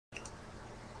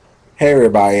Hey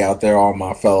everybody out there, all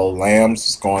my fellow lambs,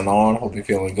 what's going on? Hope you're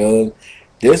feeling good.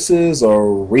 This is a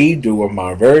redo of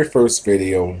my very first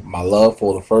video, my love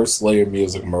for the first lady of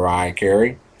music, Mariah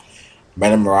Carey.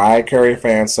 Been a Mariah Carey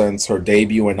fan since her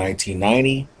debut in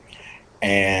 1990,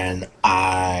 and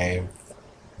I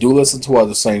do listen to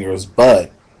other singers,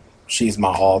 but she's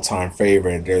my all-time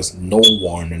favorite. There's no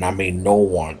one, and I mean no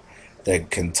one,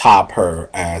 that can top her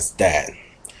as that.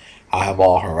 I have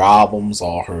all her albums,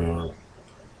 all her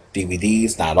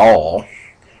DVDs, not all,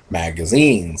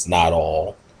 magazines, not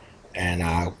all, and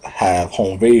I have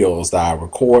home videos that I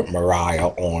record Mariah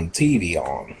on TV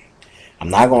on. I'm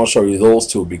not going to show you those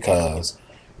two because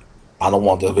I don't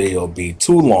want the video to be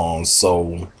too long,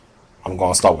 so I'm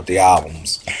going to start with the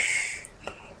albums.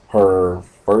 Her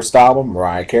first album,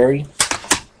 Mariah Carey,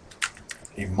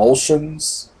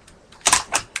 Emotions,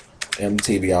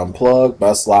 MTV Unplugged,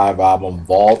 best live album of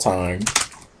all time,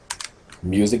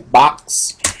 Music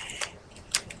Box,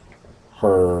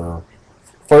 her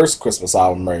first Christmas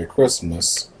album, Merry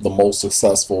Christmas, the most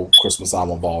successful Christmas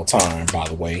album of all time, by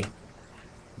the way,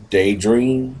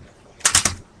 Daydream,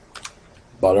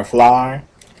 Butterfly,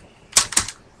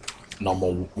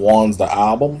 number one's the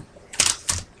album,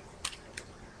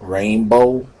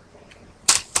 Rainbow,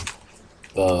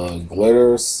 the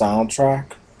Glitter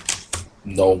soundtrack,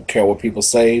 don't care what people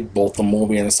say, both the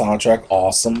movie and the soundtrack,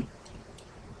 awesome,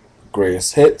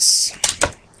 Greatest Hits,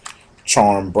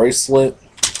 Charm Bracelet,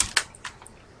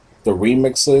 the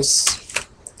remixes,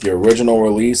 the original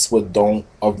release with Don't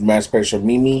of Emancipation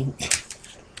Mimi,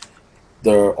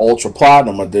 the Ultra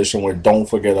Platinum edition with Don't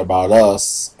Forget About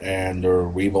Us, and the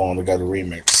We Belong Together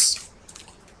remix.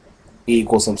 E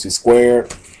equals MC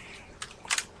squared,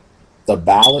 the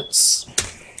ballads,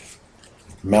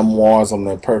 Memoirs of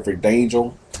the Perfect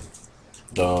Angel,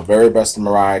 the very best of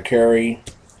Mariah Carey,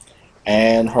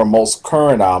 and her most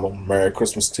current album, Merry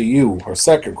Christmas to You, her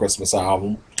second Christmas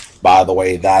album. By the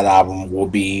way, that album will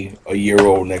be a year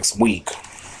old next week.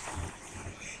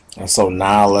 And so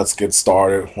now let's get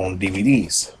started on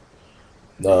DVDs.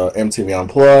 The MTV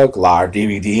Unplugged live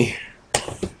DVD,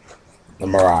 the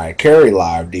Mariah Carey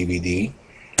live DVD,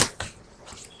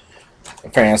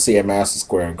 Fantasy at Madison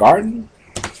Square Garden,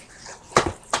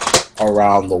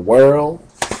 Around the World,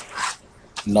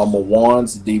 number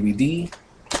one's DVD,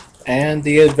 and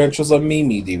The Adventures of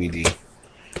Mimi DVD.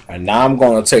 And now I'm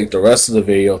going to take the rest of the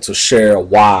video to share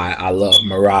why I love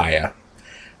Mariah.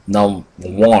 Number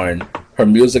one, her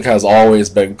music has always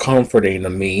been comforting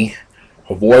to me.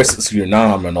 Her voice is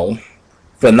phenomenal.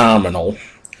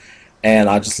 And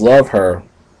I just love her.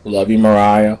 Love you,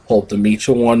 Mariah. Hope to meet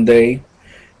you one day.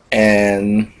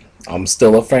 And I'm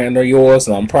still a fan of yours,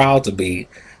 and I'm proud to be.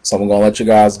 So I'm going to let you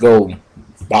guys go.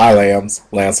 Bye, lambs.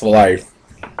 Lambs for life.